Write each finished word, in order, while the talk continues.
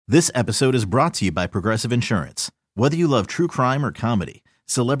This episode is brought to you by Progressive Insurance. Whether you love true crime or comedy,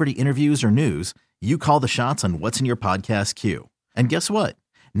 celebrity interviews or news, you call the shots on what's in your podcast queue. And guess what?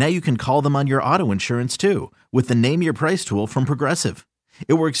 Now you can call them on your auto insurance too with the Name Your Price tool from Progressive.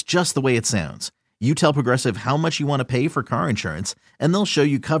 It works just the way it sounds. You tell Progressive how much you want to pay for car insurance, and they'll show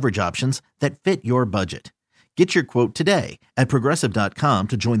you coverage options that fit your budget. Get your quote today at Progressive.com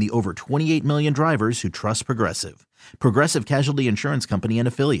to join the over 28 million drivers who trust Progressive. Progressive Casualty Insurance Company and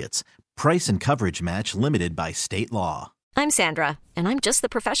Affiliates. Price and coverage match limited by state law. I'm Sandra, and I'm just the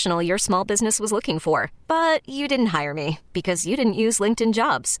professional your small business was looking for. But you didn't hire me because you didn't use LinkedIn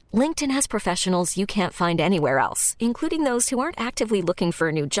Jobs. LinkedIn has professionals you can't find anywhere else, including those who aren't actively looking for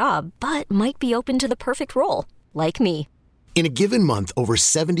a new job, but might be open to the perfect role, like me. In a given month, over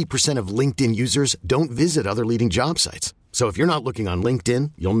 70% of LinkedIn users don't visit other leading job sites. So if you're not looking on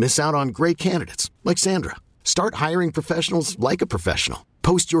LinkedIn, you'll miss out on great candidates like Sandra. Start hiring professionals like a professional.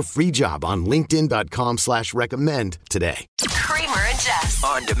 Post your free job on linkedin.com/recommend today. Kramer and Jess.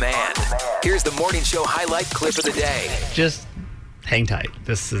 On demand. Here's the morning show highlight clip of the day. Just hang tight.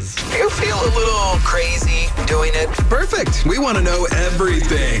 This is... You feel a little crazy doing it? Perfect. We want to know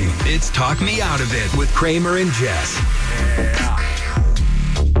everything. It's Talk Me Out of It with Kramer and Jess.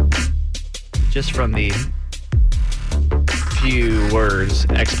 Just from the few words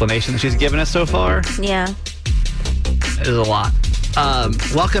explanation that she's given us so far. Yeah. It is a lot.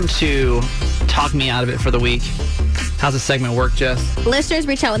 Welcome to Talk Me Out of It for the week. How's the segment work, Jess? Listeners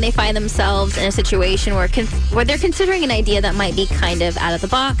reach out when they find themselves in a situation where they're considering an idea that might be kind of out of the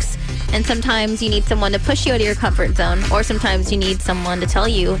box. And sometimes you need someone to push you out of your comfort zone, or sometimes you need someone to tell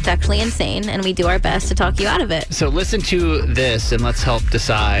you it's actually insane, and we do our best to talk you out of it. So listen to this and let's help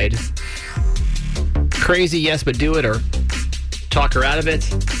decide. Crazy, yes, but do it, or talk her out of it.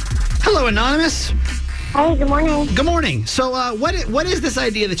 Hello, Anonymous. Hey, good morning. Good morning. So what is this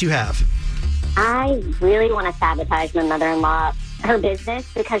idea that you have? I really want to sabotage my mother-in-law, her business,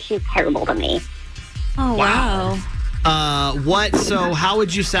 because she's terrible to me. Oh, wow. So how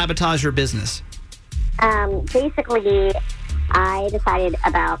would you sabotage her business? Basically, I decided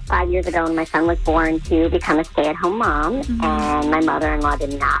about 5 years ago when my son was born to become a stay-at-home mom, and my mother-in-law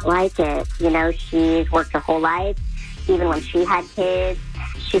did not like it. You know, she's worked her whole life, even when she had kids.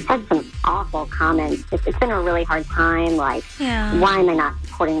 She said some awful comments. It's been a really hard time, like, why am I not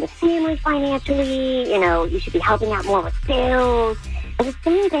supporting the family financially? You know, you should be helping out more with bills. And just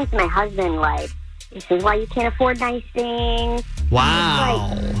saying things to my husband, like, this is why you can't afford nice things.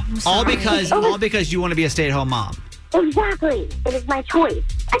 Wow. Like, all because you want to be a stay-at-home mom. Exactly. It is my choice.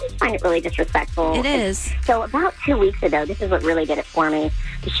 I just find it really disrespectful. It is. So about 2 weeks ago, this is what really did it for me.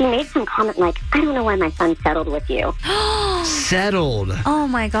 She made some comment like, I don't know why my son settled with you. Settled. Oh,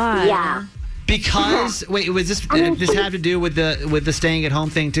 my God. Yeah. Because, wait, was this this have to do with the staying at home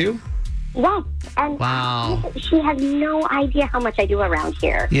thing too? Yes. And wow. She has no idea how much I do around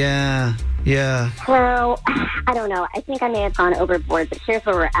here. Yeah. So, I don't know. I think I may have gone overboard, but here's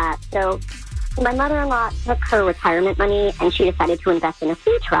where we're at. So, my mother-in-law took her retirement money and she decided to invest in a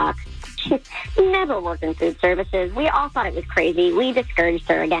food truck. She's never worked in food services. We all thought it was crazy. We discouraged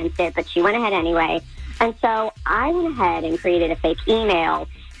her against it, but she went ahead anyway. And so I went ahead and created a fake email.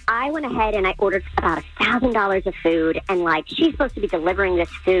 I went ahead and I ordered about $1,000 of food, and like she's supposed to be delivering this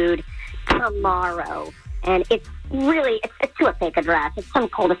food tomorrow. And it's to a fake address. It's some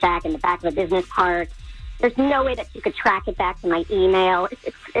cul-de-sac in the back of a business park. There's no way that she could track it back to my email.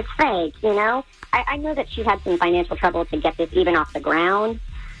 It's fake, you know? I know that she had some financial trouble to get this even off the ground.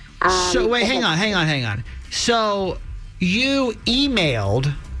 So, wait, hang on. So, you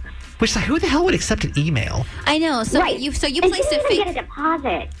emailed... Which, like, who the hell would accept an email? I know. So right. you placed a a fake... get a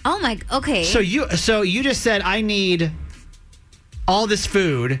deposit. Oh, my... Okay. So you just said, I need all this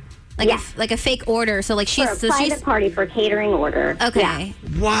food... Like a fake order. So like she's for a private party for catering order. Okay. Yeah.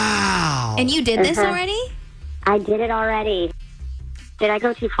 Wow. And you did this already? I did it already. Did I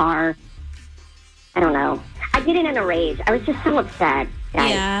go too far? I don't know. I did it in a rage. I was just so upset.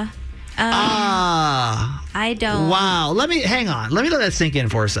 Yeah. I don't. Wow. Hang on. Let me let that sink in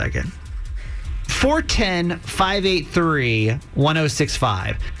for a second.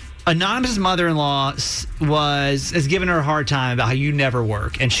 410-583-1065. Anonymous' mother-in-law has given her a hard time about how you never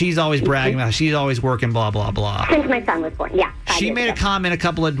work, and she's always bragging about how she's always working, blah, blah, blah. Since my son was born, yeah. She made a comment a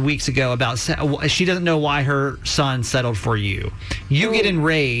couple of weeks ago about she doesn't know why her son settled for you. You get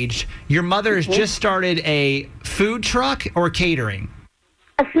enraged. Your mother has just started a food truck or catering?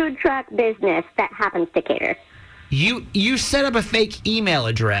 A food truck business that happens to cater. You set up a fake email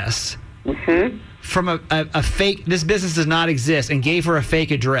address from a fake, this business does not exist, and gave her a fake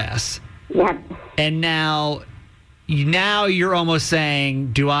address. Yep. And now now you're almost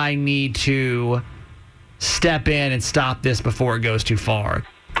saying, do I need to step in and stop this before it goes too far?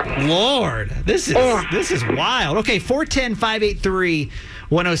 Lord, this is wild. Okay,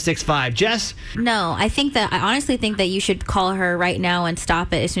 410-583-1065. Jess? No, I honestly think that you should call her right now and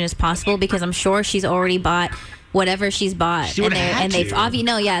stop it as soon as possible, because I'm sure she's already bought whatever she's bought. She would have had they've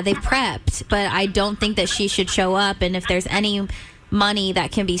to. they've prepped, but I don't think that she should show up. And if there's any money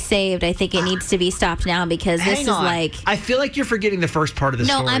that can be saved, I think it needs to be stopped now, because this is like... I feel like you're forgetting the first part of the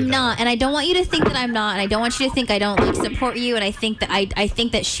story. No, I'm not, and I don't want you to think that I'm not, and I don't want you to think I don't support you, and I think that I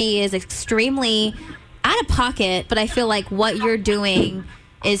think that she is extremely out of pocket, but I feel like what you're doing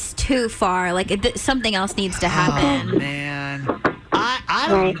is too far. Like something else needs to happen. Oh, man. I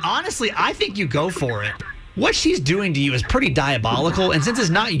don't, honestly, I think you go for it. What she's doing to you is pretty diabolical, and since it's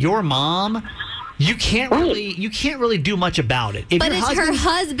not your mom, you can't really do much about it. But it's her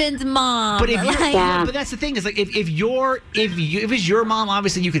husband's mom. But but that's the thing, is like if it's your mom,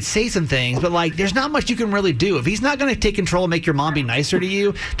 obviously you could say some things, but like there's not much you can really do. If he's not going to take control and make your mom be nicer to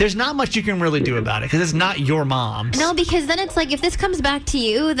you, there's not much you can really do about it, because it's not your mom's. No, because then it's like, if this comes back to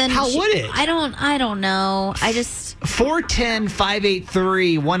you, then how would it? I don't know. I just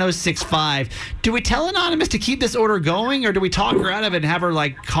 410-583-1065. Do we tell Anonymous to keep this order going, or do we talk her out of it and have her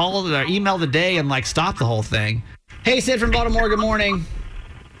like call or email the day and like stop the whole thing? Hey, Sid from Baltimore, good morning.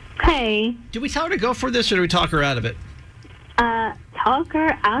 Hey. Do we tell her to go for this, or do we talk her out of it? Talk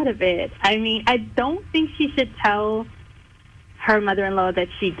her out of it. I mean, I don't think she should tell her mother-in-law that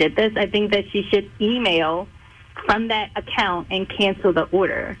she did this. I think that she should email from that account and cancel the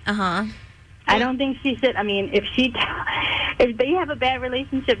order. Uh-huh. I don't think she should. I mean, if they have a bad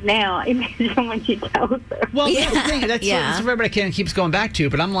relationship now, imagine when she tells her. Well, that's the thing. That's what everybody keeps going back to.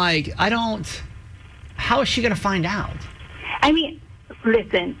 But I'm like, how is she going to find out? I mean,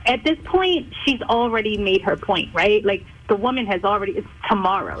 listen, at this point, she's already made her point, right? Like, the woman has already, it's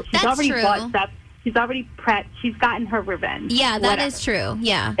tomorrow. She's already bought stuff. She's already prepped. She's gotten her revenge. Yeah, that is true.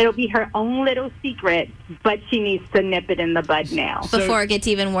 Yeah. It'll be her own little secret, but she needs to nip it in the bud now. Before it gets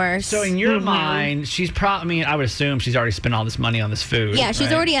even worse. So in your mind, she's probably, I would assume she's already spent all this money on this food. Yeah,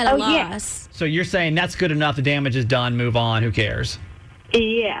 she's already at a loss. So you're saying that's good enough. The damage is done. Move on. Who cares?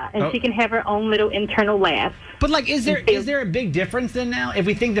 Yeah, and she can have her own little internal laugh. But like, is there a big difference then now? If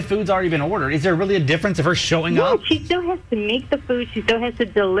we think the food's already been ordered, is there really a difference of her showing up? No, she still has to make the food. She still has to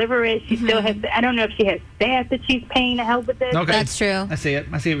deliver it. She still has to, I don't know if she has staff that she's paying to help with this. Okay. That's true. I see it.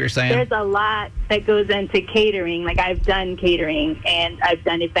 I see what you're saying. There's a lot that goes into catering. Like, I've done catering and I've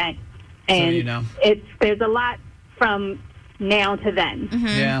done events. And so you know. There's a lot from now to then. Mm-hmm.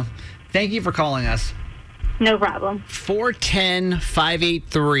 Yeah. Thank you for calling us. No problem.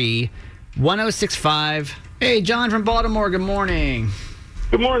 410-583-1065. Hey, John from Baltimore, good morning.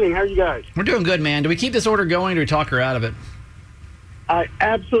 Good morning. How are you guys? We're doing good, man. Do we keep this order going, or do we talk her out of it? I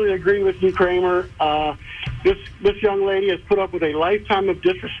absolutely agree with you, Kramer. This young lady has put up with a lifetime of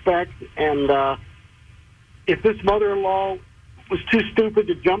disrespect, and if this mother-in-law was too stupid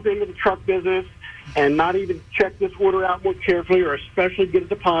to jump into the truck business and not even check this order out more carefully, or especially get a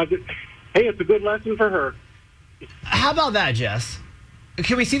deposit, hey, it's a good lesson for her. How about that, Jess?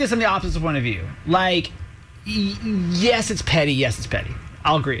 Can we see this from the opposite point of view? Like, yes, it's petty. Yes, it's petty.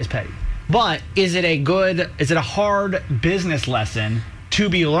 I'll agree, it's petty. But is it a hard business lesson to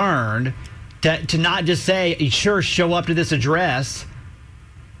be learned to not just say, sure, show up to this address?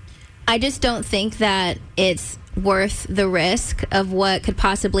 I just don't think that it's worth the risk of what could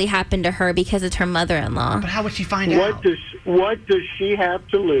possibly happen to her because it's her mother-in-law. But how would she find out? What does she have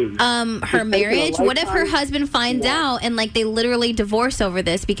to lose? Her marriage. What if her husband finds out and like they literally divorce over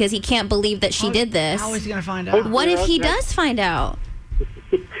this because he can't believe that she did this? How is he going to find out? What if he does find out?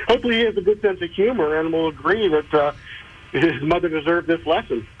 Hopefully he has a good sense of humor and will agree that his mother deserved this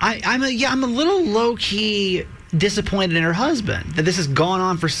lesson. I'm a little low-key disappointed in her husband that this has gone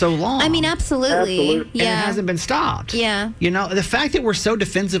on for so long. I mean, absolutely. And it hasn't been stopped. Yeah. You know, the fact that we're so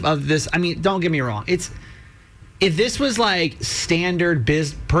defensive of this, I mean, don't get me wrong. If this was like standard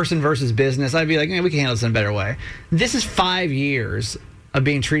person versus business, I'd be like, we can handle this in a better way. This is 5 years of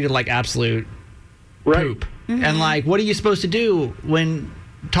being treated like absolute poop. Mm-hmm. And like, what are you supposed to do when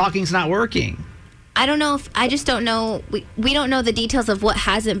talking's not working? I don't know I just don't know. We don't know the details of what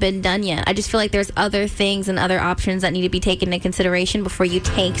hasn't been done yet. I just feel like there's other things and other options that need to be taken into consideration before you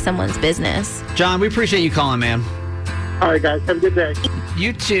take someone's business. John, we appreciate you calling, man. All right, guys. Have a good day.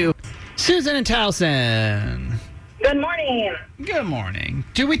 You too. Susan and Towson. Good morning. Good morning.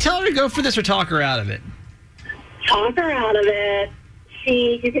 Do we tell her to go for this or talk her out of it? Talk her out of it.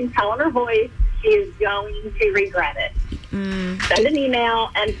 You can tell in her voice she is going to regret it. Send an email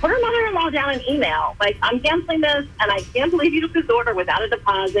and put her mother-in-law down an email. Like, I'm canceling this, and I can't believe you took this order without a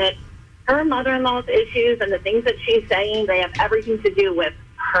deposit. Her mother-in-law's issues and the things that she's saying, they have everything to do with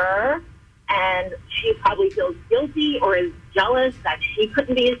her, and she probably feels guilty or is jealous that she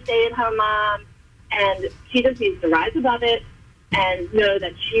couldn't be a stay-at-home mom, and she just needs to rise above it and know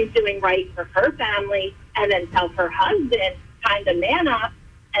that she's doing right for her family, and then tell her husband, kind of man up,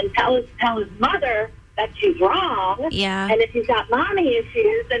 and tell his mother that she's wrong. Yeah. And if he's got mommy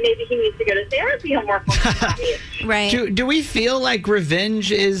issues, then maybe he needs to go to therapy and work on his mommy issues. Right. Do we feel like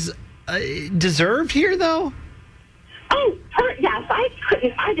revenge is deserved here, though? Oh, yes.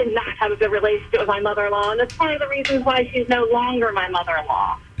 I did not have a good relationship with my mother-in-law, and that's one of the reasons why she's no longer my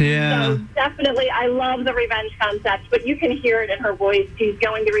mother-in-law. Yeah. So definitely, I love the revenge concept, but you can hear it in her voice. She's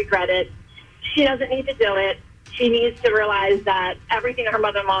going to regret it. She doesn't need to do it. She needs to realize that everything her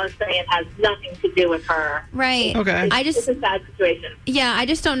mother-in-law is saying has nothing to do with her. Right. Okay. It's a sad situation. Yeah, I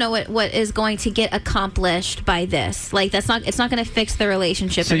just don't know what is going to get accomplished by this. Like, it's not going to fix the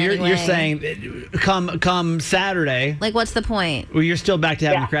relationship. So in any way. you're saying come Saturday, like, what's the point? well, you're still back to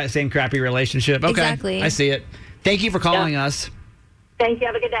having the same crappy relationship. Okay. Exactly. I see it. Thank you for calling us. Thank you.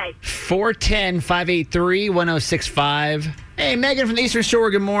 Have a good day. 410-583-1065. Hey, Megan from the Eastern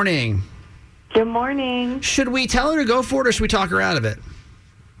Shore, good morning. Good morning. Should we tell her to go for it, or should we talk her out of it?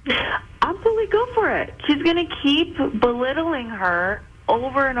 Absolutely go for it. She's going to keep belittling her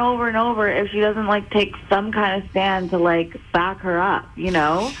over and over and over if she doesn't, like, take some kind of stand to, like, back her up, you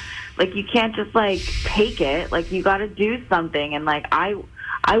know? Like, you can't just, like, take it. Like, you got to do something. And, like, I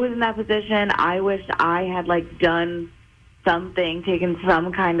was in that position. I wish I had, like, done something, taken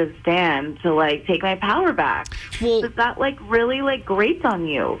some kind of stand to, like, take my power back. Well, Does that, like, really, like, grates on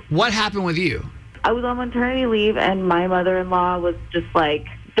you? what happened with you? I was on maternity leave, and my mother-in-law was just like,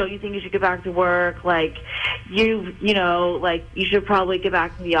 don't you think you should get back to work? Like, you know, like, you should probably get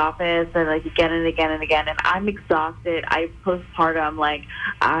back to the office, and, like, again and again and again. And I'm exhausted. I postpartum, like,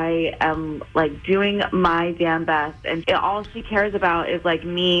 I am, like, doing my damn best. And all she cares about is, like,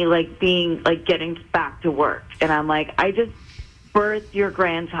 me, like, being, like, getting back to work. And I'm like, I just birthed your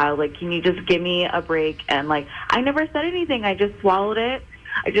grandchild. Like, can you just give me a break? And, like, I never said anything. I just swallowed it.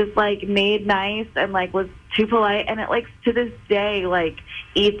 I just, like, made nice and, like, was too polite. And it, like, to this day, like,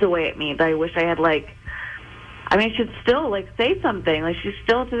 eats away at me. That I wish I had, like, I mean, I should still, like, say something. Like, she's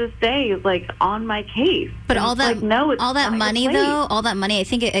still, to this day, is, like, on my case. But and all that, like, no, it's all that not money, your place. though, all that money, I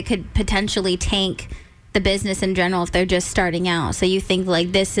think it could potentially tank the business in general if they're just starting out. So you think,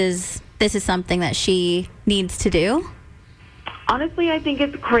 like, this is something that she needs to do? Honestly, I think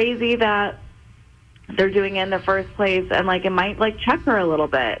it's crazy that they're doing it in the first place, and, like, it might, like, check her a little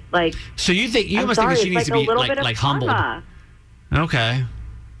bit. Like, So you think I'm must sorry, think that she it's needs like to a little be bit of like humbled? karma. Okay.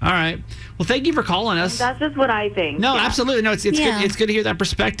 All right. Well, thank you for calling us. That's just what I think. No, yeah. absolutely. No, it's Yeah. good. It's good to hear that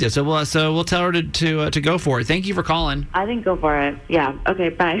perspective. So we'll tell her to go for it. Thank you for calling. I think go for it. Yeah. Okay,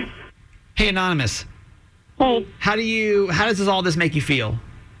 bye. Hey, Anonymous. Hey, How does all this make you feel?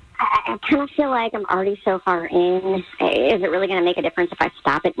 I kind of feel like I'm already so far in. Is it really going to make a difference if I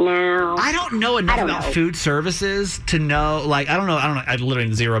stop it now? I don't know enough about food services to know. Like, I don't know. I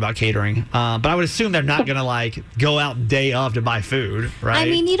literally zero about catering. But I would assume they're not going to, like, go out day of to buy food, right? I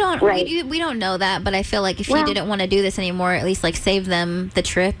mean, you don't. Right. We don't know that, but I feel like if she Well- didn't want to do this anymore, at least, like, save them the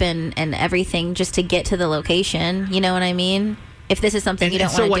trip and everything just to get to the location. You know what I mean? If this is something you don't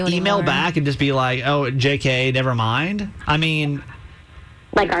so want to what? do Email anymore. back and just be like, "Oh, JK, never mind." I mean,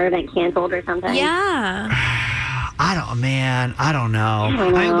 Like our event canceled or something? Yeah. I don't know.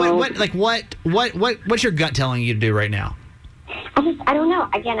 What's your gut telling you to do right now? I don't know.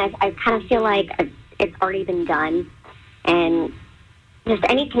 Again, I kind of feel like it's already been done. And just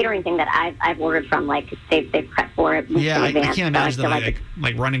any catering thing that I've ordered from, like, they've prepped for it. Yeah, in I advance, can't so I imagine feel them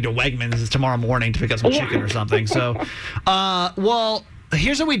like running to Wegmans tomorrow morning to pick up some chicken or something. So, well,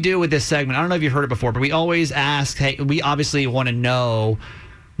 here's what we do with this segment. I don't know if you've heard it before, but we always ask, hey, we obviously want to know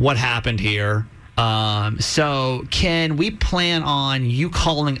what happened here. So can we plan on you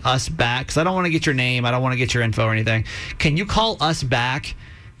calling us back? Because I don't want to get your name. I don't want to get your info or anything. Can you call us back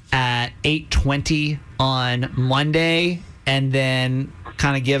at 8:20 on Monday and then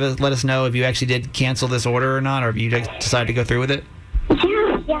kind of let us know if you actually did cancel this order or not, or if you decided to go through with it?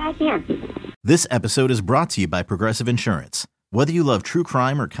 Yeah, I can. This episode is brought to you by Progressive Insurance. Whether you love true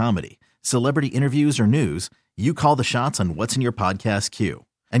crime or comedy, celebrity interviews or news, you call the shots on what's in your podcast queue.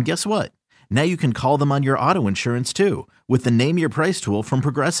 And guess what? Now you can call them on your auto insurance too with the Name Your Price tool from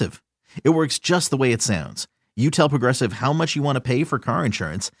Progressive. It works just the way it sounds. You tell Progressive how much you want to pay for car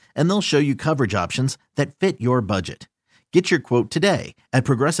insurance, and they'll show you coverage options that fit your budget. Get your quote today at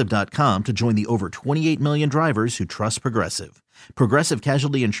Progressive.com to join the over 28 million drivers who trust Progressive. Progressive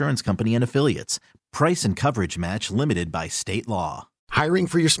Casualty Insurance Company and Affiliates. Price and coverage match limited by state law. Hiring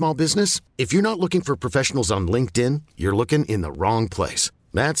for your small business? If you're not looking for professionals on LinkedIn, you're looking in the wrong place.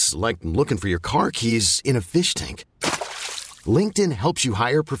 That's like looking for your car keys in a fish tank. LinkedIn helps you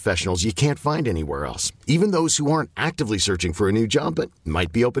hire professionals you can't find anywhere else, even those who aren't actively searching for a new job but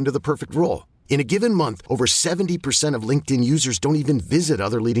might be open to the perfect role. In a given month, over 70% of LinkedIn users don't even visit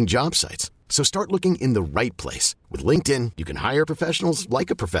other leading job sites. So start looking in the right place. With LinkedIn, you can hire professionals like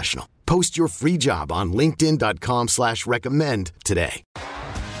a professional. Post your free job on linkedin.com/recommend today.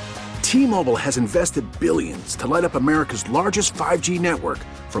 T-Mobile has invested billions to light up America's largest 5G network,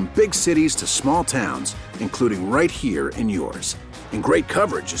 from big cities to small towns, including right here in yours. And great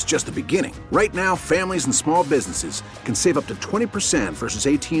coverage is just the beginning. Right now, families and small businesses can save up to 20% versus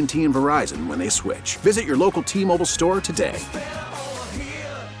AT&T and Verizon when they switch. Visit your local T-Mobile store today.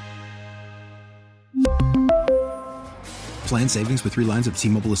 Plan savings with 3 lines of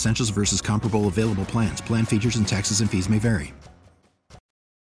T-Mobile Essentials versus comparable available plans. Plan features and taxes and fees may vary.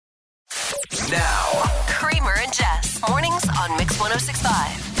 Now, Kramer and Jess. Mornings on Mix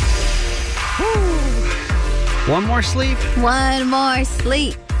 106.5. One more sleep. One more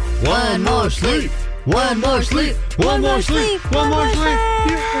sleep. One more sleep. One more sleep. One more sleep. One more sleep.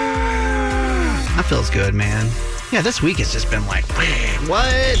 That feels good, man. Yeah, this week has just been like,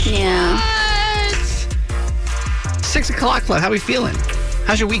 what? Yeah. What? 6 o'clock club. How we feeling?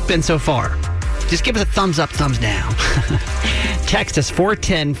 How's your week been so far? Just give us a thumbs up, thumbs down. Text us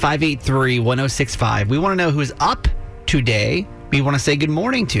 410-583-1065. We want to know who's up today. We want to say good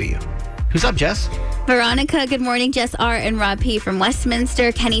morning to you. Who's up, Jess? Veronica, good morning. Jess R. and Rob P. from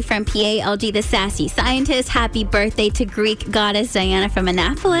Westminster. Kenny from PA. LG, the sassy scientist. Happy birthday to Greek goddess Diana from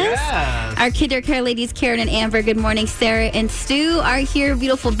Annapolis. Yes. Our Kinder Care ladies, Karen and Amber, good morning. Sarah and Stu are here.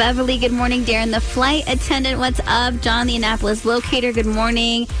 Beautiful Beverly, good morning. Darren, the flight attendant, what's up? John, the Annapolis locator, good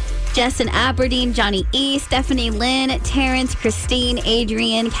morning. Jess in Aberdeen, Johnny E., Stephanie Lynn, Terrence, Christine,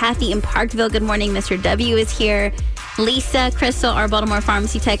 Adrian, Kathy in Parkville, good morning. Mr. W is here. Lisa, Crystal, our Baltimore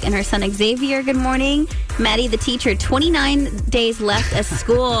pharmacy tech, and her son Xavier, good morning. Maddie, the teacher, 29 days left of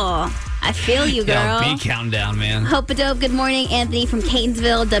school. I feel you, girl. Yeah, be counting down, man. Hope a Dope, good morning. Anthony from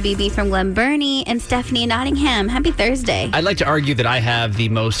Catonsville, WB from Glen Burnie, and Stephanie in Nottingham. Happy Thursday. I'd like to argue that I have the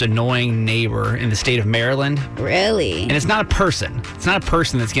most annoying neighbor in the state of Maryland. Really? And it's not a person. It's not a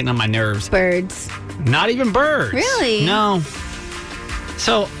person that's getting on my nerves. Birds. Not even birds. Really? No.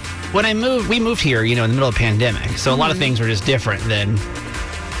 So when we moved here, in the middle of the pandemic. So a lot of things were just different than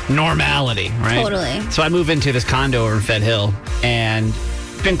normality, right? Totally. So I moved into this condo over in Fed Hill, and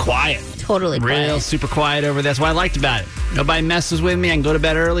it's been quiet. Totally quiet. Real super quiet over there. That's what I liked about it. Nobody messes with me. I can go to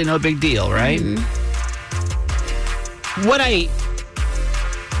bed early. No big deal, right? Mm-hmm. What I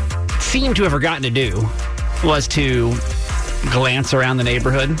seem to have forgotten to do was to glance around the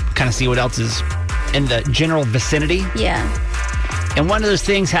neighborhood, kind of see what else is in the general vicinity. Yeah. And one of those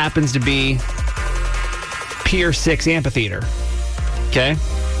things happens to be Pier 6 Amphitheater. Okay?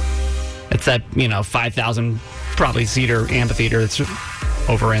 It's that, 5,000 probably seater amphitheater that's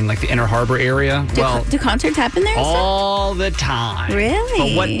over in the Inner Harbor area. Do concerts happen there? All the time.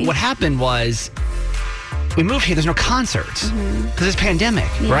 Really? But what happened was we moved here. There's no concerts because it's pandemic,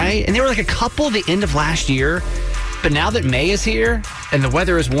 right? And there were a couple the end of last year. But now that May is here and the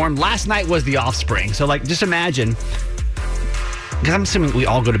weather is warm, last night was The Offspring. So just imagine, because I'm assuming we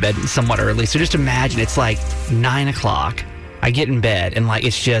all go to bed somewhat early. So just imagine it's 9 o'clock. I get in bed and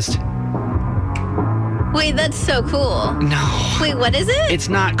it's just... Wait, that's so cool. No. Wait, what is it? It's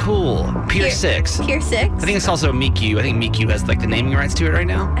not cool. Pier 6. Pier 6? I think it's also MICU. I think MICU has the naming rights to it right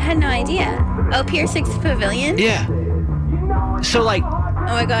now. I had no idea. Oh, Pier 6 Pavilion? Yeah. So oh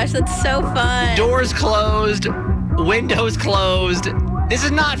my gosh, that's so fun. Doors closed, windows closed. This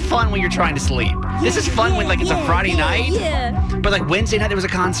is not fun when you're trying to sleep. This is fun when it's a Friday night. Yeah. But Wednesday night there was a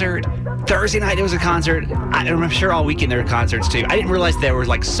concert. Thursday night there was a concert. I'm sure all weekend there were concerts too. I didn't realize there were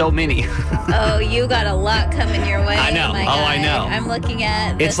so many. Oh, you got a lot coming your way. I know. Oh, my God. I know. I'm looking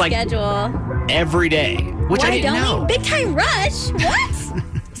at the it's schedule. Every day, which I didn't know. Big Time Rush? What?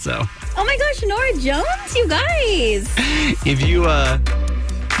 So. Oh my gosh, Norah Jones, you guys. If you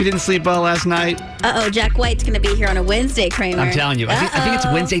didn't sleep well last night. Jack White's going to be here on a Wednesday, Kramer. I'm telling you. I think it's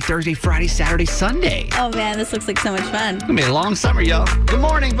Wednesday, Thursday, Friday, Saturday, Sunday. Oh, man, this looks like so much fun. It's going to be a long summer, y'all. Good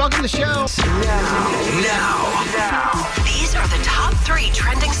morning. Welcome to the show. Now. These are the top 3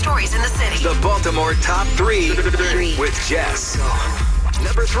 trending stories in the city. The Baltimore Top 3 with Jess.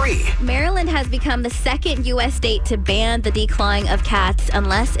 Number 3. Maryland has become the second U.S. state to ban the declawing of cats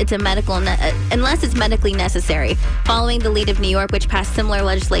unless it's medically necessary. Following the lead of New York, which passed similar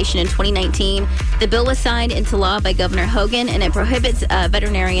legislation in 2019, the bill was signed into law by Governor Hogan, and it prohibits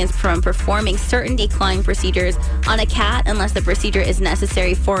veterinarians from performing certain declawing procedures on a cat unless the procedure is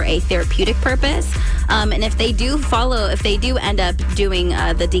necessary for a therapeutic purpose. And if they do end up doing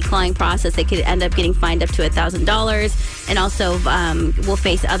the declawing process, they could end up getting fined up to $1,000, and also will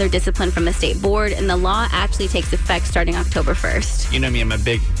face other discipline from the state board. And the law actually takes effect starting October 1st. You know me, I'm a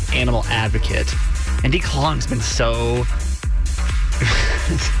big animal advocate, and declawing's been so.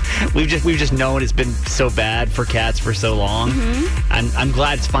 we've just known it's been so bad for cats for so long. I'm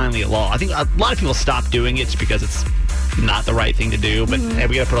glad it's finally a law. I think a lot of people stop doing it just because it's not the right thing to do, but hey,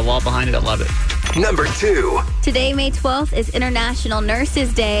 we got to put a law behind it. I love it. Number 2. Today, May 12th, is International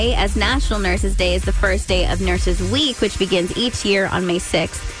Nurses Day, as National Nurses Day is the first day of Nurses Week, which begins each year on May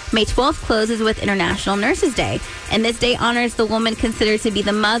 6th. May 12th closes with International Nurses Day, and this day honors the woman considered to be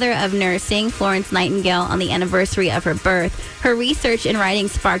the mother of nursing, Florence Nightingale, on the anniversary of her birth. Her research and writing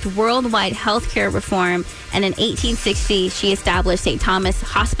sparked worldwide healthcare reform, and in 1860, she established St. Thomas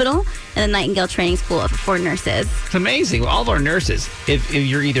Hospital and the Nightingale Training School for nurses. It's amazing. All of our nurses, if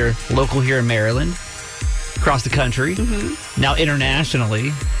you're either local here in Maryland, across the country, now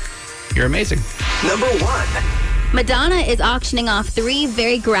internationally, you're amazing. Number 1. Madonna is auctioning off 3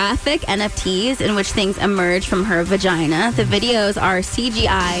 very graphic NFTs in which things emerge from her vagina. The videos are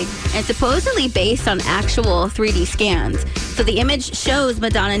CGI and supposedly based on actual 3D scans. So the image shows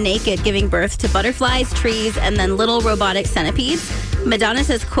Madonna naked giving birth to butterflies, trees, and then little robotic centipedes. Madonna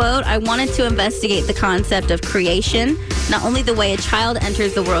says, quote, "I wanted to investigate the concept of creation, not only the way a child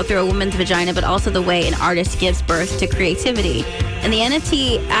enters the world through a woman's vagina, but also the way an artist gives birth to creativity." And the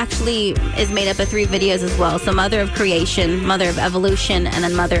NFT actually is made up of 3 videos as well. So Mother of Creation, Mother of Evolution, and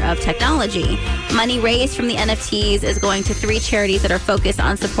then Mother of Technology. Money raised from the NFTs is going to 3 charities that are focused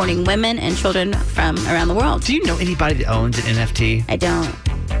on supporting women and children from around the world. Do you know anybody that owns an NFT? I don't.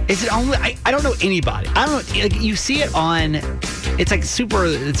 Is it only? I don't know anybody. I don't know. Like, you see it on. It's like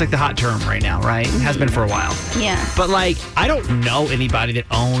the hot term right now, right? It has been for a while. Yeah. But like, I don't know anybody that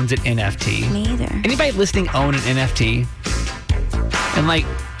owns an NFT. Me either. Anybody listening own an NFT? And like,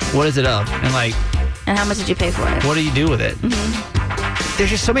 what is it of? And how much did you pay for it? What do you do with it? There's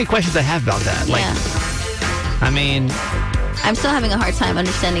just so many questions I have about that. Like, I mean, I'm still having a hard time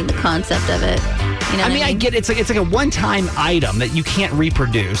understanding the concept of it. You know I mean, I get it's like a one-time item that you can't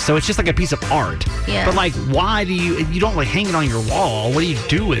reproduce, so it's just like a piece of art. Yeah. But like, why do you don't like hang it on your wall? What do you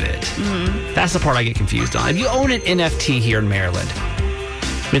do with it? That's the part I get confused on. If you own an NFT here in Maryland,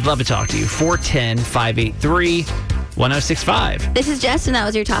 we'd love to talk to you. 410-583-1065. This is Jess, and that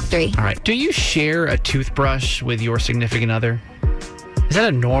was your top 3. All right. Do you share a toothbrush with your significant other? Is that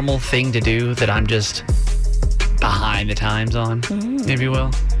a normal thing to do that I'm just behind the times on, if you will?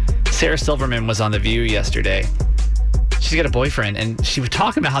 Sarah Silverman was on The View yesterday. She's got a boyfriend, and she was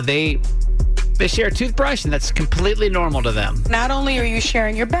talking about how they share a toothbrush, and that's completely normal to them. Not only are you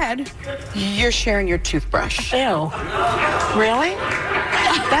sharing your bed, you're sharing your toothbrush. Ew. Really?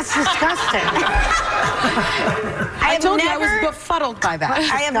 That's disgusting. I told you I was befuddled by that.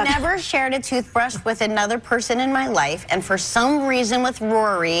 I have never shared a toothbrush with another person in my life, and for some reason with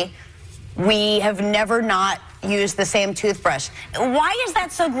Rory, we have never not used the same toothbrush. Why is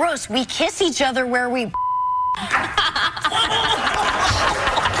that so gross? We kiss each other where we... Not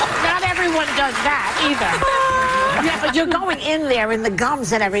everyone does that either. Yeah, but you're going in there in the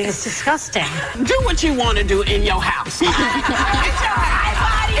gums and everything. It's disgusting. Do what you want to do in your house. It's your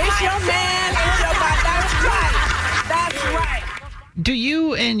house. It's your man. It's your body. That's right. That's right. Do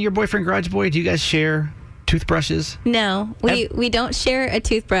you and your boyfriend, Garage Boy, do you guys share toothbrushes? No, we don't share a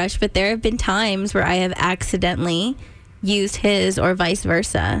toothbrush, but there have been times where I have accidentally used his or vice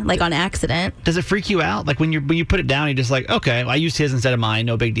versa, like on accident. Does it freak you out? Like when you put it down, you're just like, okay, well, I used his instead of mine,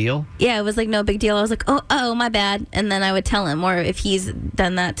 no big deal? Yeah, it was like no big deal. I was like, oh, my bad. And then I would tell him, or if he's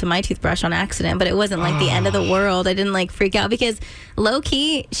done that to my toothbrush on accident, but it wasn't like the end of the world. I didn't like freak out because low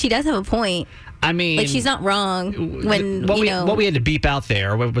key, she does have a point. I mean, like she's not wrong when what we had to beep out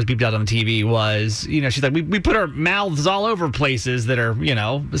there, what was beeped out on the TV was, she's like, we put our mouths all over places that are,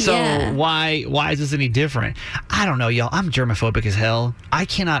 so why is this any different? I don't know, y'all. I'm germophobic as hell. I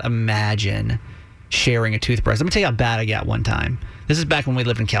cannot imagine sharing a toothbrush. Let me tell you how bad I got one time. This is back when we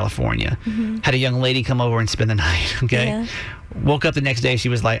lived in California. Had a young lady come over and spend the night. Okay, woke up the next day. She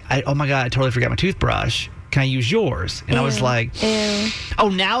was like, "Oh my god, I totally forgot my toothbrush." can I use yours? And I was like, oh,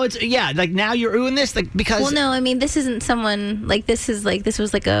 now it's, now you're doing this? Like, because. Well, no, I mean, this isn't someone, this was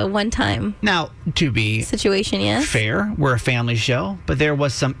like a one-time. Now, to be. Situation, yes. Fair, we're a family show, but there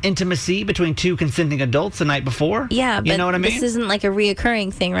was some intimacy between two consenting adults the night before. Yeah, but you know what I mean? This isn't like a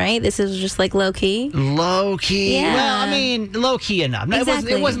reoccurring thing, right? This is just like low-key. Low-key? Yeah. Well, I mean, low-key enough.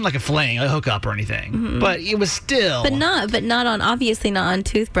 Exactly. It wasn't like a fling, a hookup or anything, but it was still. But obviously not on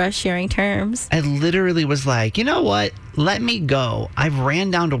toothbrush sharing terms. I literally was like, you know what? Let me go. I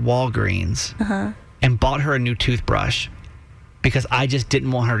ran down to Walgreens and bought her a new toothbrush because I just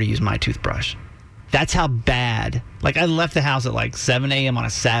didn't want her to use my toothbrush. That's how bad. Like, I left the house at like 7 a.m. on a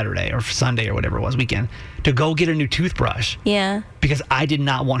Saturday or Sunday or whatever it was, weekend, to go get a new toothbrush. Yeah. Because I did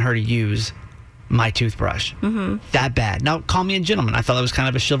not want her to use my toothbrush. That bad. Now, call me a gentleman. I thought that was kind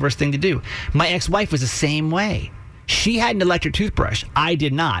of a chivalrous thing to do. My ex-wife was the same way. She had an electric toothbrush. I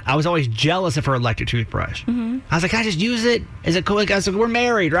did not. I was always jealous of her electric toothbrush. I was like, can I just use it? Is it cool? I was like, we're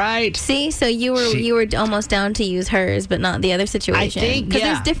married, right? See, so you were almost down to use hers, but not the other situation. I think, because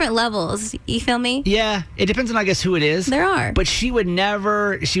there's different levels. You feel me? Yeah, it depends on, I guess, who it is. There are. But she would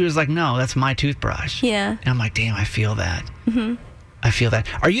never. She was like, no, that's my toothbrush. Yeah. And I'm like, damn, I feel that. I feel that.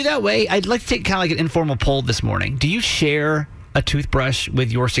 Are you that way? I'd like to take kind of like an informal poll this morning. Do you share a toothbrush with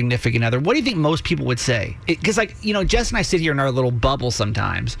your significant other? What do you think most people would say? Because, Jess and I sit here in our little bubble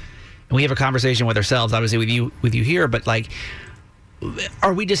sometimes, and we have a conversation with ourselves, obviously with you here, but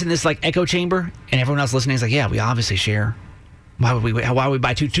are we just in this echo chamber, and everyone else listening is like, yeah, we obviously share. Why would we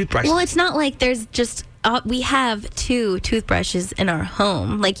buy two toothbrushes? Well, it's not like there's just we have two toothbrushes in our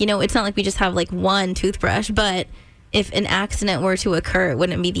home. It's not like we just have one toothbrush, but if an accident were to occur, it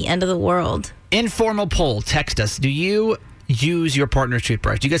wouldn't be the end of the world. Informal poll, text us. Do you use your partner's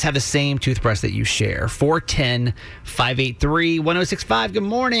toothbrush? Do you guys have the same toothbrush that you share? 410-583-1065. Good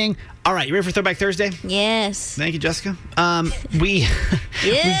morning. All right, you ready for Throwback Thursday? Yes. Thank you, Jessica.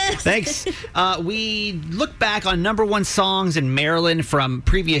 Thanks. We look back on number one songs in Maryland from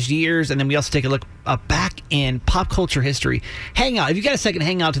previous years, and then we also take a look back in pop culture history. Hang out. If you got a second,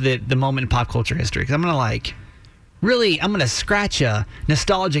 hang out to the moment in pop culture history, because I'm going to I'm going to scratch a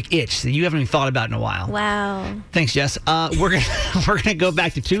nostalgic itch that you haven't even thought about in a while. Wow. Thanks, Jess. We're gonna go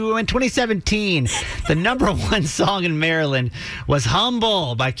back to 2017. The number one song in Maryland was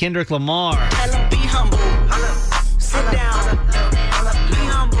 "Humble" by Kendrick Lamar. Be humble. Sit down.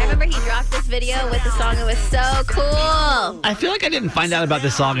 I remember he dropped this video with the song. It was so cool. I feel like I didn't find out about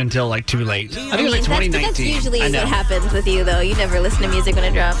this song until too late. I think it was 2019. That's usually what happens with you, though. You never listen to music when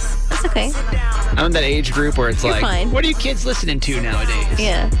it drops. That's okay. I'm in that age group where it's fine. What are you kids listening to nowadays?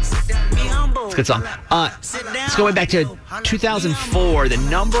 Yeah. It's a good song. Let's go way back to 2004. The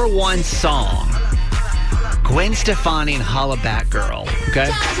number one song, Gwen Stefani and Hollaback Girl. Okay?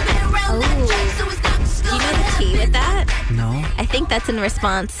 Oh. Do you know the tea with that? No. I think that's in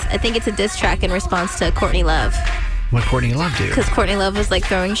response. I think it's a diss track in response to Courtney Love. What Courtney Love do? Because Courtney Love was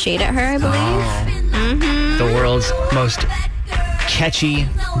throwing shade at her, I believe. Oh. The world's most catchy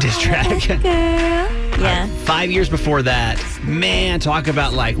diss track. Yeah. 5 years before that, man, talk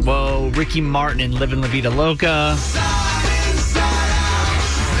about whoa, Ricky Martin and Livin' La Vida Loca.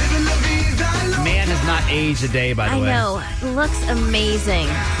 Man has not aged a day, by the way. I know. Looks amazing.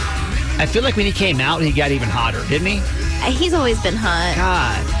 I feel like when he came out, he got even hotter, didn't he? He's always been hot.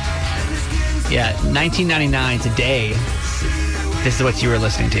 God. Yeah, 1999 today. This is what you were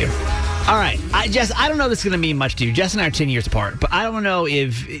listening to. All right, Jess, I don't know if this is going to mean much to you. Jess and I are 10 years apart, but I don't know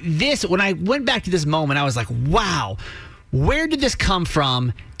if when I went back to this moment, I was like, wow, where did this come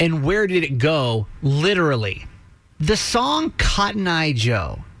from and where did it go, literally? The song Cotton Eye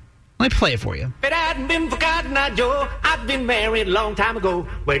Joe. Let me play it for you. But I hadn't been for Cotton Eye Joe. I've been married a long time ago.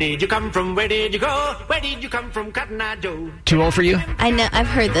 Where did you come from? Where did you go? Where did you come from, Cotton Eye Joe? Too old for you? I know. I've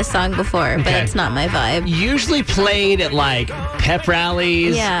heard this song before, but it's not my vibe. Usually played at pep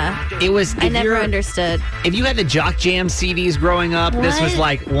rallies. Yeah. It was. I never understood. If you had the Jock Jam CDs growing up, this was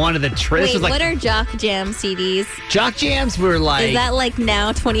one of the Wait, what are Jock Jam CDs? Jock Jams were Is that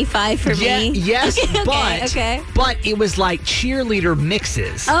now 25 for me? Yes, okay. But it was cheerleader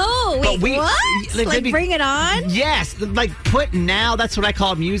mixes. Oh. Wait, what? Bring It On? Yes, put now. That's what I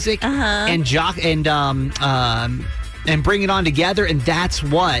call music. And Jock and Bring It On together, and that's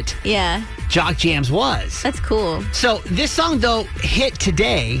what Jock Jams was. That's cool. So this song though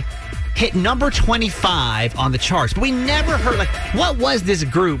hit number 25 on the charts, but we never heard what was this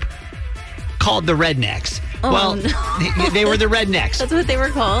group called the Rednecks? Oh, no. They were the Rednecks. That's what they were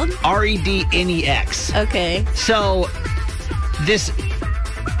called? REDNEX. Okay. So this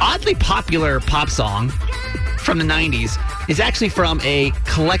oddly popular pop song from the 90s is actually from a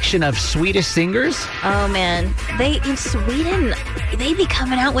collection of Swedish singers. Oh, man. In Sweden, they be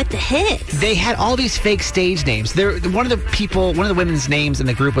coming out with the hits. They had all these fake stage names. One of the women's names in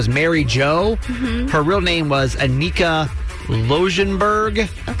the group was Mary Jo. Mm-hmm. Her real name was Annika Logenberg.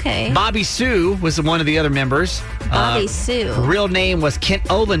 Okay. Bobby Sue was one of the other members. Bobby Sue. Her real name was Kent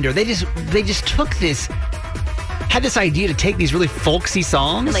Olander. They just had this idea to take these really folksy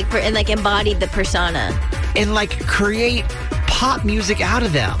songs and embodied the persona and create pop music out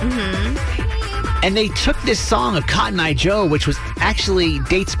of them. Mm-hmm. And they took this song of Cotton Eye Joe, which was actually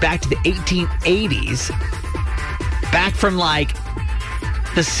dates back to the 1880s, back from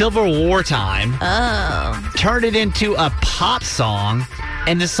the Civil War time. Oh. Turned it into a pop song,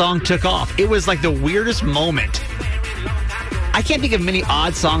 and the song took off. It was the weirdest moment. I can't think of many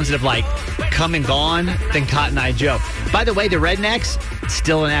odd songs that have come and gone than Cotton Eye Joe. By the way, the Rednecks,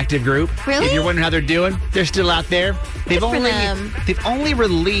 still an active group. Really? If you're wondering how they're doing, they're still out there. They've Good only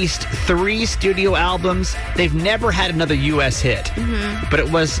released 3 studio albums. They've never had another U.S. hit. Mm-hmm. But it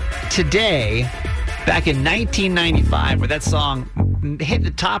was today, back in 1995, where that song hit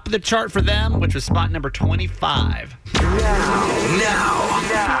the top of the chart for them, which was spot number 25. Now.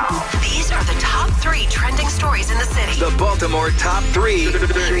 These are the top 3 trending stories in the city. The Baltimore Top 3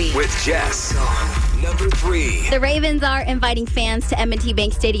 with Jess. Number 3. The Ravens are inviting fans to M&T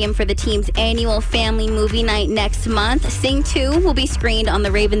Bank Stadium for the team's annual family movie night next month. Sing 2 will be screened on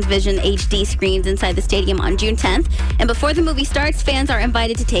the Ravens Vision HD screens inside the stadium on June 10th. And before the movie starts, fans are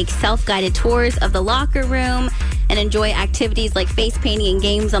invited to take self-guided tours of the locker room and enjoy activities like face painting and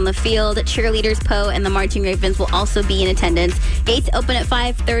games on the field. Cheerleaders Poe and the Marching Ravens will also be in attendance. Gates open at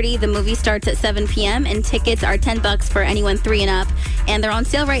 5:30. The movie starts at 7 p.m. and tickets are $10 for anyone 3 and up. And they're on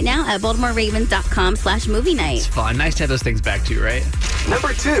sale right now at BaltimoreRavens.com/movie night. It's fun. Nice to have those things back too, right?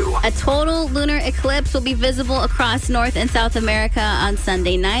 Number 2. A total lunar eclipse will be visible across North and South America on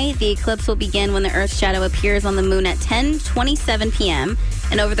Sunday night. The eclipse will begin when the Earth's shadow appears on the moon at 10:27 p.m.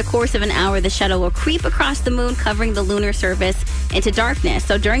 And over the course of an hour, the shadow will creep across the moon, covering the lunar surface into darkness.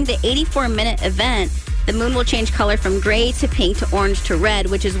 So during the 84-minute event, the moon will change color from gray to pink to orange to red,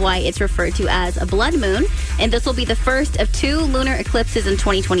 which is why it's referred to as a blood moon. And this will be the first of 2 lunar eclipses in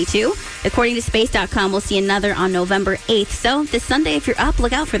 2022. According to Space.com, we'll see another on November 8th. So this Sunday, if you're up,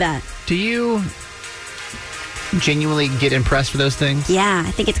 look out for that. Do you genuinely get impressed with those things? Yeah,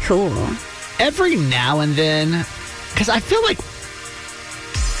 I think it's cool. Every now and then, because I feel like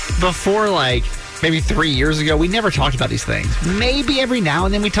before maybe 3 years ago, we never talked about these things. Maybe every now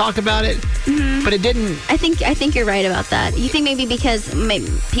and then we talked about it, but it didn't. I think you're right about that. You think maybe because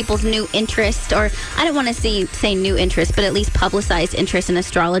people's new interest, or I don't want to say new interest, but at least publicized interest in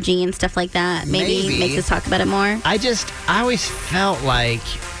astrology and stuff like that, maybe makes us talk about it more. I always felt like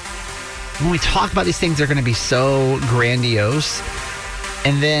when we talk about these things, they're going to be so grandiose.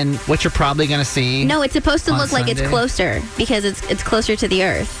 And then what you're probably going to see. No, it's supposed to look Sunday. like it's closer because it's closer to the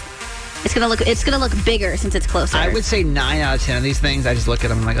Earth. It's gonna look bigger since it's closer. I would say 9 out of 10 of these things, I just look at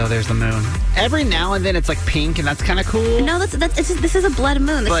them oh, there's the moon. Every now and then it's pink, and that's kind of cool. No, this is a blood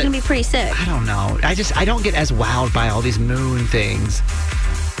moon. This is gonna be pretty sick. I don't know. I don't get as wowed by all these moon things.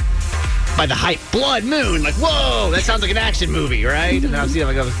 By the hype, blood moon, whoa, that sounds like an action movie, right? And then I see it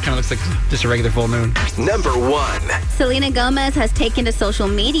kind of looks like just a regular full moon. Number 1. Selena Gomez has taken to social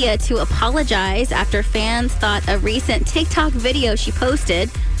media to apologize after fans thought a recent TikTok video she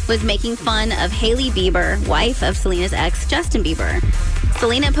posted was making fun of Hailey Bieber, wife of Selena's ex, Justin Bieber.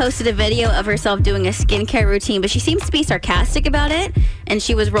 Selena posted a video of herself doing a skincare routine, but she seems to be sarcastic about it, and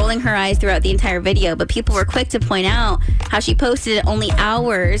she was rolling her eyes throughout the entire video. But people were quick to point out how she posted it only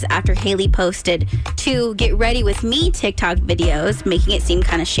hours after Hailey posted 2 Get Ready With Me TikTok videos, making it seem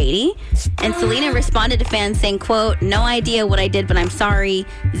kind of shady. And Selena responded to fans saying, quote, "No idea what I did, but I'm sorry.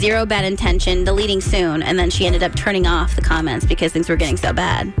 Zero bad intention. Deleting soon." And then she ended up turning off the comments because things were getting so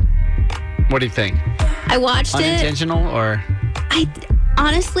bad. What do you think? I watched Unintentional or?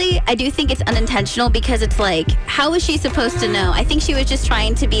 Honestly, I do think it's unintentional because it's how was she supposed to know? I think she was just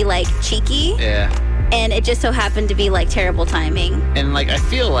trying to be cheeky. Yeah. And it just so happened to be terrible timing. And I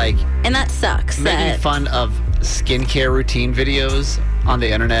feel and that sucks. Making fun of skincare routine videos on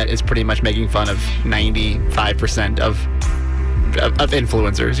the internet is pretty much making fun of 95% of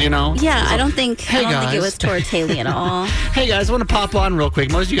influencers, you know? Yeah, I don't think it was towards Hailey at all. Hey guys, I want to pop on real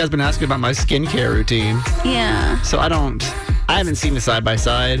quick. Most of you guys have been asking about my skincare routine. Yeah. So I haven't seen the side by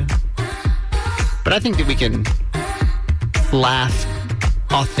side, but I think that we can laugh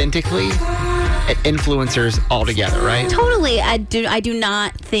authentically at influencers altogether, right? Totally. I do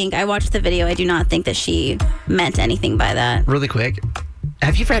not think, I watched the video, I do not think that she meant anything by that. Really quick,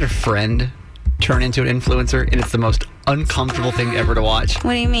 have you ever had a friend turn into an influencer, and it's the most uncomfortable thing ever to watch.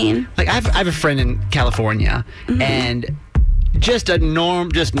 What do you mean? Like, I have a friend in California, and just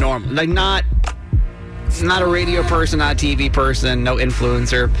normal, like not a radio person, not a TV person, no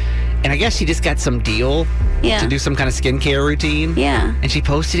influencer. And I guess she just got some deal to do some kind of skincare routine. Yeah. And she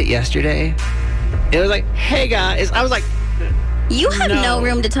posted it yesterday. It was like, hey guys. I was like, you have no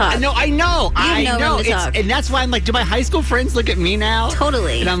room to talk. No, I know. You have no room to talk. And that's why I'm like, do my high school friends look at me now?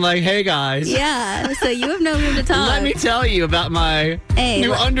 Totally. And I'm like, hey guys. Yeah, so you have no room to talk. Let me tell you about my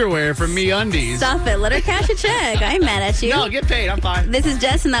new underwear from MeUndies. Stop it. Let her cash a check. I ain't mad at you. No, get paid. I'm fine. This is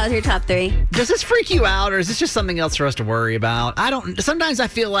Jess, and that was your top 3. Does this freak you out, or is this just something else for us to worry about? Sometimes I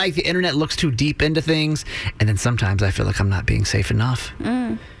feel like the internet looks too deep into things, and then sometimes I feel like I'm not being safe enough.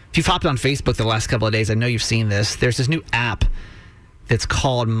 If you've hopped on Facebook the last couple of days, I know you've seen this. There's this new app that's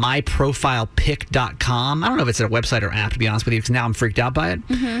called myprofilepic.com. I don't know if it's a website or app, to be honest with you, because now I'm freaked out by it.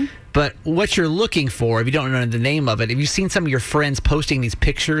 But what you're looking for, if you don't know the name of it, have you seen some of your friends posting these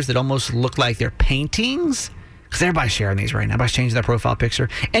pictures that almost look like they're paintings? Because everybody's sharing these right now. Everybody's changing their profile picture.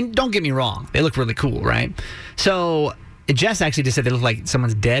 And don't get me wrong, they look really cool, right? So Jess actually just said they look like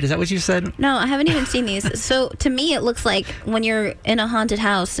someone's dead. Is that what you said? No, I haven't even seen these. So to me, it looks like when you're in a haunted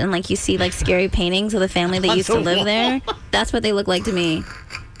house and like you see like scary paintings of the family that used to live there. That's what they look like to me.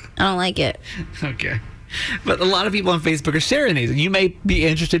 I don't like it. Okay. But a lot of people on Facebook are sharing these. You may be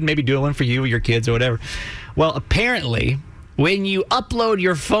interested in maybe doing one for you or your kids or whatever. Well, apparently, when you upload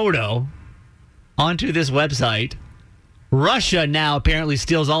your photo onto this website, Russia now apparently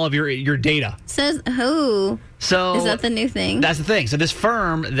steals all of your data. Says who? So is that the new thing? That's the thing. So this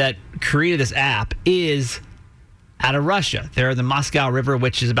firm that created this app is out of Russia. They're in the Moscow River,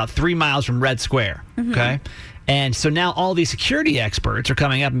 which is about 3 miles from Red Square. Okay. And so now all these security experts are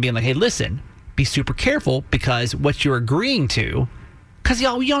coming up and being like, hey, listen, be super careful because what you're agreeing to, because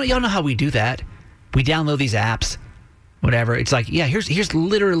y'all know how we do that. We download these apps, whatever. It's like, yeah, here's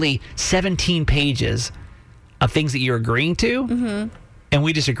literally 17 pages of things that you're agreeing to, and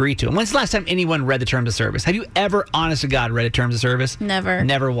we just agree to them. When's the last time anyone read the terms of service? Have you ever, honest to God, read a terms of service? Never.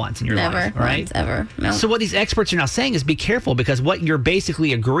 Never once in your life, Never right? once, ever. No. So what these experts are now saying is be careful because what you're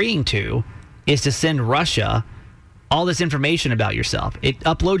basically agreeing to is to send Russia all this information about yourself. It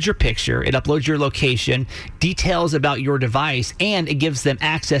uploads your picture, it uploads your location, details about your device, and it gives them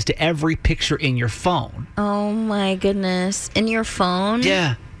access to every picture in your phone. Oh my goodness. In your phone?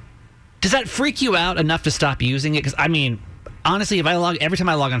 Yeah. Does that freak you out enough to stop using it? Because, I mean, honestly, every time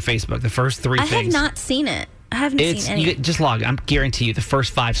I log on Facebook, the first 3 things... I have not seen it. I haven't seen any. Just log. I guarantee you, the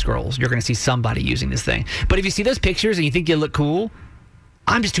first 5 scrolls, you're going to see somebody using this thing. But if you see those pictures and you think they look cool,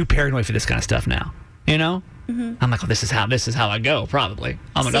 I'm just too paranoid for this kind of stuff now. You know? I'm like, well, this is how I go, probably.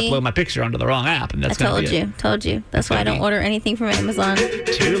 I'm going to upload my picture onto the wrong app, and that's going to be it. Told you. That's why I don't order anything from Amazon.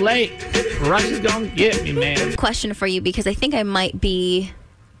 Too late. Russia's going to get me, man. Question for you, because I think I might be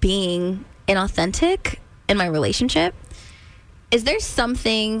being inauthentic in my relationship. Is there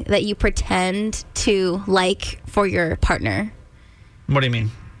something that you pretend to like for your partner? What do you mean?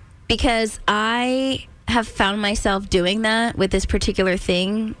 Because I have found myself doing that with this particular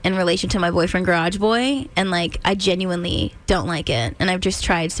thing in relation to my boyfriend Garage Boy, and like I genuinely don't like it, and I've just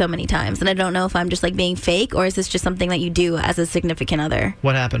tried so many times, and I don't know if I'm just like being fake or is this just something that you do as a significant other.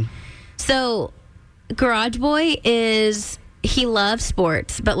 What happened? So Garage Boy he loves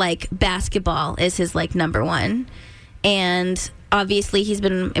sports, but like basketball is his like number one, and obviously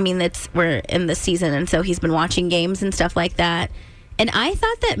we're in the season, and so he's been watching games and stuff like that. And I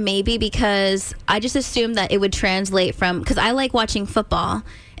thought that maybe because I just assumed that it would translate from, because I like watching football,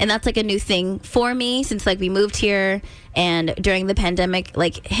 and that's like a new thing for me since like we moved here, and during the pandemic,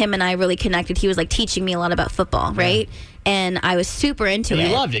 like him and I really connected. He was like teaching me a lot about football, right? And I was super into it.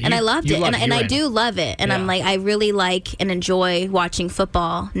 You loved it. And I loved it. And I do love it. And I'm like, I really like and enjoy watching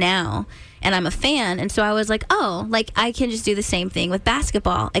football now. And I'm a fan. And so I was like, oh, like I can just do the same thing with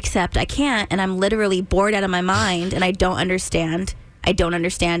basketball, except I can't. And I'm literally bored out of my mind, and I don't understand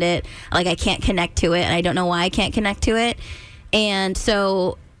it. Like I can't connect to it, and I don't know why I can't connect to it. And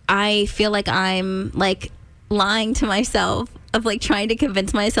so I feel like I'm like lying to myself of like trying to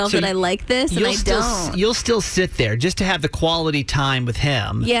convince myself that I like this, and I don't. You'll still sit there just to have the quality time with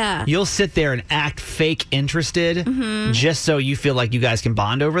him. Yeah. You'll sit there and act fake interested just so you feel like you guys can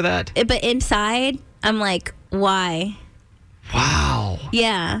bond over that. But inside, I'm like, why? Wow.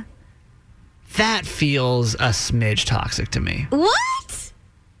 Yeah. That feels a smidge toxic to me. What?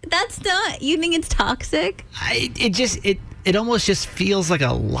 That's not. You think it's toxic? It almost just feels like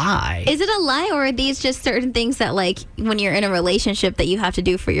a lie. Is it a lie, or are these just certain things that, like, when you're in a relationship that you have to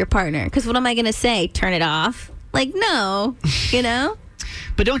do for your partner? Because what am I going to say? Turn it off? Like, no, you know?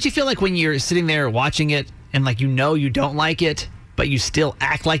 But don't you feel like when you're sitting there watching it and like you don't like it, but you still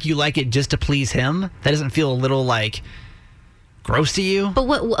act like you like it just to please him? That doesn't feel a little like gross to you? But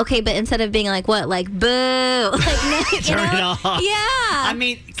what? Okay, but instead of being like what, like boo, like Turn it off. Yeah. I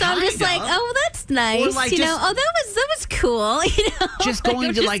mean, so I'm just like, oh, that's nice. Or like you know, just- oh, that was cool. You know, Just going I'm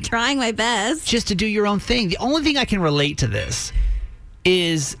to just like trying my best, just to do your own thing. The only thing I can relate to this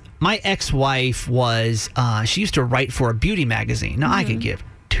is my ex-wife was she used to write for a beauty magazine. Now I could give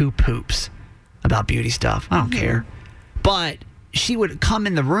two poops about beauty stuff. I don't care. But she would come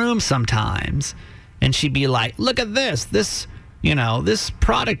in the room sometimes and she'd be like, look at this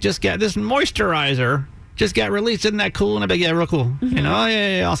product this moisturizer just got released. Isn't that cool? And I'd be like, yeah, real cool. You know,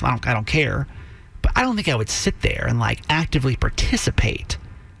 yeah, awesome. I don't care. But I don't think I would sit there and like actively participate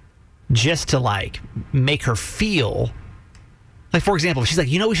just to like make her feel like, for example, if she's like,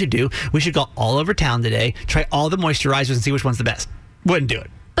 you know what we should do? We should go all over town today, try all the moisturizers and see which one's the best. Wouldn't do it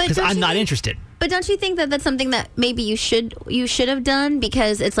because I'm not interested. But don't you think that that's something that maybe you should have done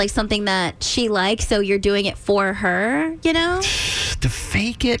because it's like something that she likes, so you're doing it for her, you know? To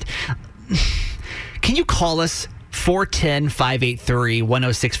fake it? Can you call us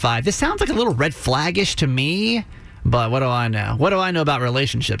 410-583-1065? This sounds like a little red flaggish to me, but what do I know? What do I know about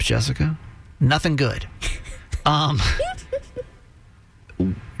relationships, Jessica? Nothing good.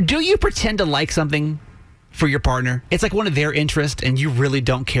 Do you pretend to like something for your partner? It's like one of their interests and you really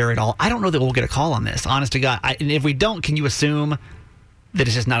don't care at all. I don't know that we'll get a call on this, honest to God. And if we don't, can you assume that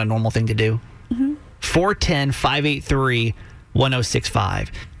it's just not a normal thing to do? 410-583-1065.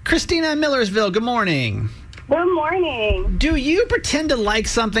 Christina in Millersville, good morning. Good morning. Do you pretend to like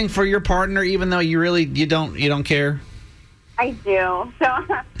something for your partner even though you don't care? I do. So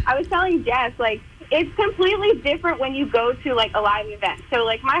I was telling Jess, like, it's completely different when you go to, like, a live event. So,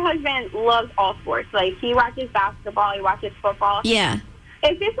 like, my husband loves all sports. Like, he watches basketball, he watches football. Yeah.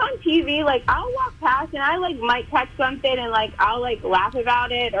 If it's on TV, like, I'll walk past and I, like, might catch something and, like, I'll, like, laugh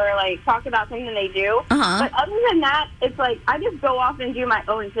about it or, like, talk about something they do. But other than that, it's, like, I just go off and do my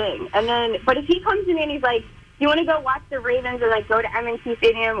own thing. And then, but if he comes to me and he's like, you want to go watch the Ravens or, like, go to M&T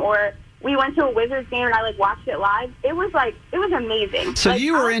Stadium, or we went to a Wizards game and I, like, watched it live, it was amazing. So like,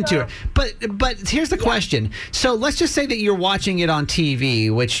 you were into it. But here's the question. So let's just say that you're watching it on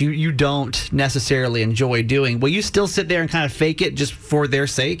TV, which you don't necessarily enjoy doing. Will you still sit there and kind of fake it just for their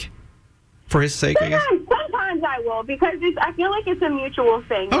sake? For his sake, I guess? Sometimes I will, because I feel like it's a mutual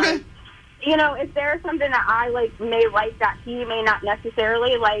thing. Okay. Like, you know, if there's something that I, like, may like that he may not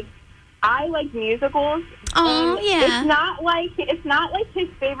necessarily, like, I like musicals. Oh, yeah. It's not like his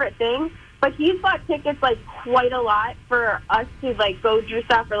favorite thing, but he's bought tickets, like, quite a lot for us to, like, go do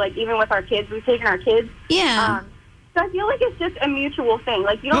stuff, or, like, even with our kids. We've taken our kids. Yeah. So I feel like it's just a mutual thing.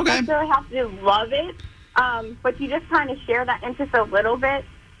 Like, you don't necessarily have to love it, but you just kind of share that interest a little bit,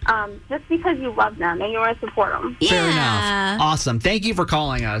 just because you love them and you want to support them. Fair enough. Awesome. Thank you for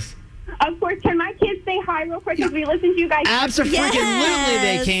calling us. Of course. Can my kids say hi real quick as we listen to you guys? Absolutely,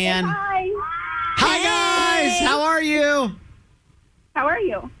 they can. Hi. Hi, guys. How are you? How are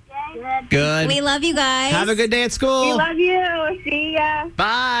you? Good. We love you guys. Have a good day at school. We love you. See ya.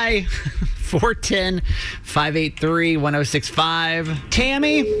 Bye. 410-583-1065.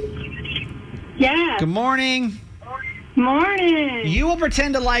 Tammy? Yeah. Good morning. Morning. You will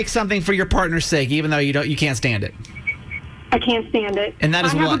pretend to like something for your partner's sake, even though you can't stand it. I can't stand it. And that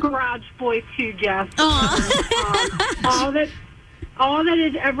is I have what? a garage boy too, Jess. All that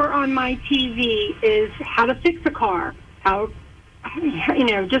is ever on my TV is how to fix a car, just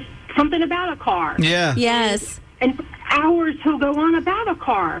something about a car. Yeah. Yes. And for hours he'll go on about a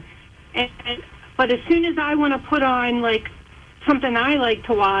car, but as soon as I want to put on like something I like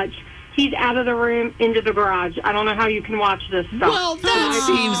to watch, he's out of the room into the garage. I don't know how you can watch this stuff. Well, that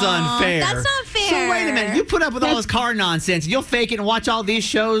seems unfair. That's not fair. So wait a minute. You put up with all this car nonsense. You'll fake it and watch all these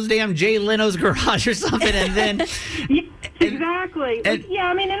shows, damn Jay Leno's Garage or something, and then... Exactly. Yeah,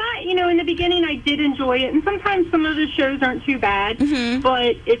 I mean, and I, in the beginning I did enjoy it, and sometimes some of the shows aren't too bad,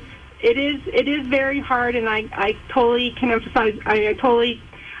 but it is very hard, and I totally can emphasize, I totally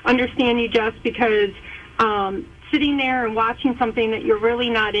understand you, Jess, because sitting there and watching something that you're really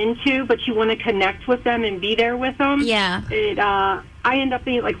not into, but you want to connect with them and be there with them. Yeah. I end up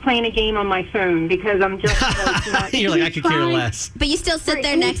being like playing a game on my phone because I'm just like, not. You're like, I could care less. But you still sit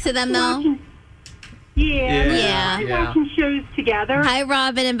there next to them, though? Yeah. We're watching shows together. Hi,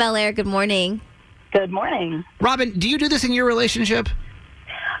 Robin and Bel Air. Good morning. Good morning. Robin, do you do this in your relationship?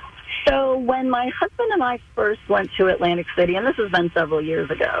 So when my husband and I first went to Atlantic City, and this has been several years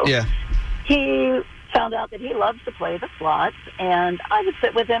ago, he found out that he loves to play the slots, and I would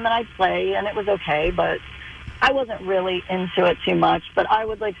sit with him and I'd play, and it was okay, but I wasn't really into it too much, but I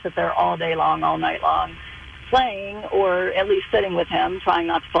would like sit there all day long, all night long, playing, or at least sitting with him, trying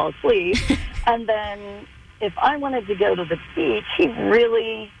not to fall asleep. And then if I wanted to go to the beach, he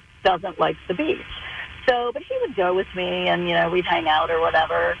really doesn't like the beach. So, but he would go with me, and, you know, we'd hang out or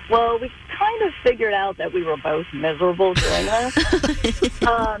whatever. Well, we kind of figured out that we were both miserable doing this.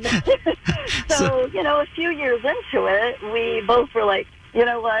 So, you know, a few years into it, we both were like, you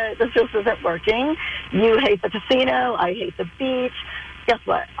know what, this just isn't working. You hate the casino, I hate the beach. Guess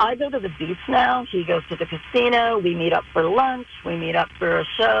what? I go to the beach now, he goes to the casino, we meet up for lunch, we meet up for a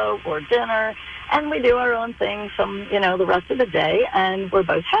show or dinner, and we do our own thing the rest of the day, and we're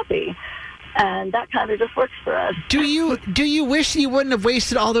both happy. And that kind of just works for us. Do you wish you wouldn't have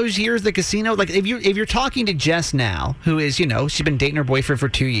wasted all those years at the casino? Like, if you're talking to Jess now, who is, you know, she's been dating her boyfriend for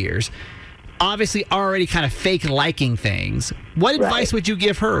 2 years, obviously already kind of fake liking things. What advice would you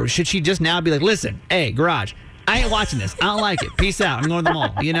give her? Should she just now be like, listen, hey, Garage, I ain't watching this. I don't like it. Peace out. I'm going to the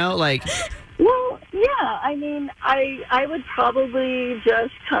mall. You know, like... Well, yeah. I mean, I would probably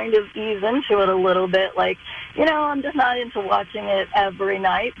just kind of ease into it a little bit. Like, you know, I'm just not into watching it every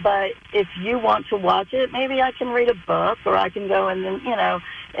night, but if you want to watch it, maybe I can read a book, or I can go in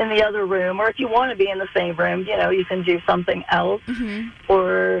the other room, or if you want to be in the same room, you know, you can do something else. Mm-hmm.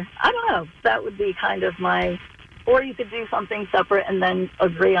 Or, I don't know, that would be kind of or you could do something separate and then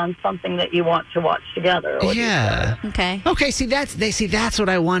agree on something that you want to watch together. Yeah. Okay, see, that's what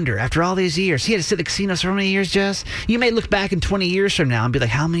I wonder. After all these years, he had to sit at the casino for how many years, Jess? You may look back in 20 years from now and be like,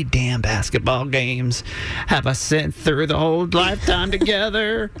 how many damn basketball games have I sent through the whole lifetime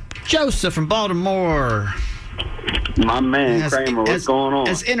together? Joseph from Baltimore. My man, Kramer, what's going on?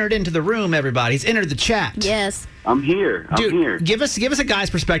 Has entered into the room, everybody. He's entered the chat. Yes. I'm here. Give us a guy's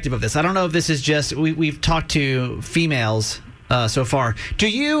perspective of this. I don't know if this is just we've talked to females so far. Do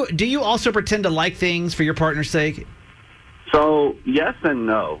you also pretend to like things for your partner's sake? So yes and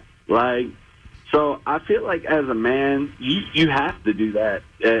no. So I feel like as a man, you have to do that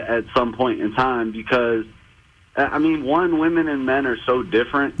at some point in time, because I mean, women and men are so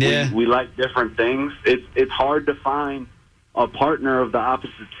different. Yeah. We like different things. It's hard to find a partner of the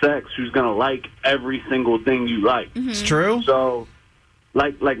opposite sex who's going to like every single thing you like. Mm-hmm. It's true. So,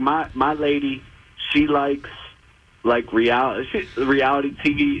 like my lady, she likes reality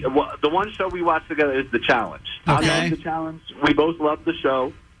TV. The one show we watch together is The Challenge. Okay. I love The Challenge. We both love the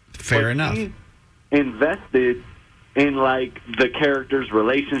show. Fair enough. She's invested in the characters'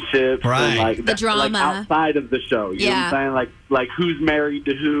 relationships, right? And the drama outside of the show. You know what I'm saying? Like who's married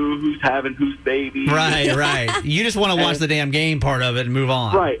to who's having whose baby. Right. You just want to watch the damn game part of it and move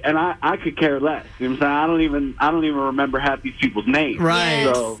on. Right, and I could care less. You know what I'm saying? I don't even remember half these people's names. Right.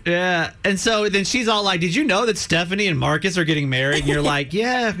 Yes. So, yeah. And so then she's all like, "Did you know that Stephanie and Marcus are getting married?" And you're like,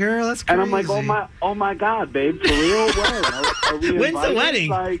 "Yeah, girl, that's crazy." And I'm like, "Oh my God, babe, for real? When? Are we When's invited? the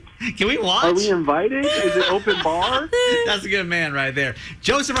wedding? Can we watch? Are we invited? Is it open bar?" That's a good man right there.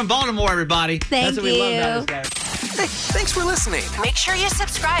 Joseph from Baltimore, everybody. Thank That's what we love about this guy. Hey, thanks for listening. Make sure you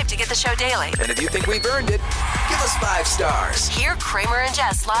subscribe to get the show daily. And if you think we've earned it, give us 5 stars. Hear Kramer and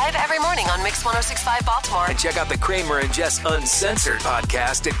Jess live every morning on Mix 106.5 Baltimore. And check out the Kramer and Jess Uncensored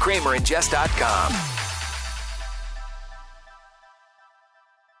podcast at kramerandjess.com.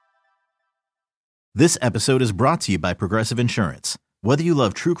 This episode is brought to you by Progressive Insurance. Whether you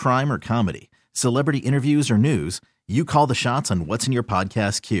love true crime or comedy, celebrity interviews or news, you call the shots on what's in your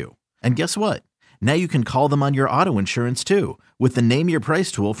podcast queue. And guess what? Now you can call them on your auto insurance too, with the Name Your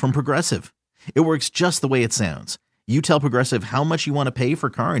Price tool from Progressive. It works just the way it sounds. You tell Progressive how much you want to pay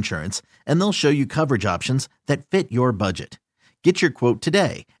for car insurance, and they'll show you coverage options that fit your budget. Get your quote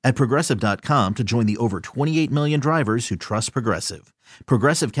today at Progressive.com to join the over 28 million drivers who trust Progressive.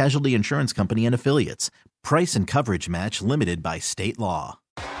 Progressive Casualty Insurance Company and Affiliates. Price and coverage match limited by state law.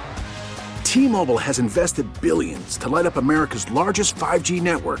 T-Mobile has invested billions to light up America's largest 5G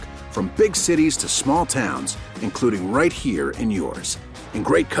network, from big cities to small towns, including right here in yours. And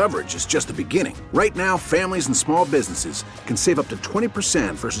great coverage is just the beginning. Right now, families and small businesses can save up to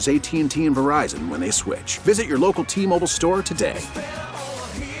 20% versus AT&T and Verizon when they switch. Visit your local T-Mobile store today.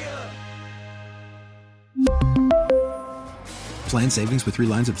 Plan savings with 3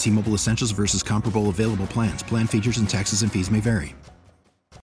 lines of T-Mobile Essentials versus comparable available plans. Plan features and taxes and fees may vary.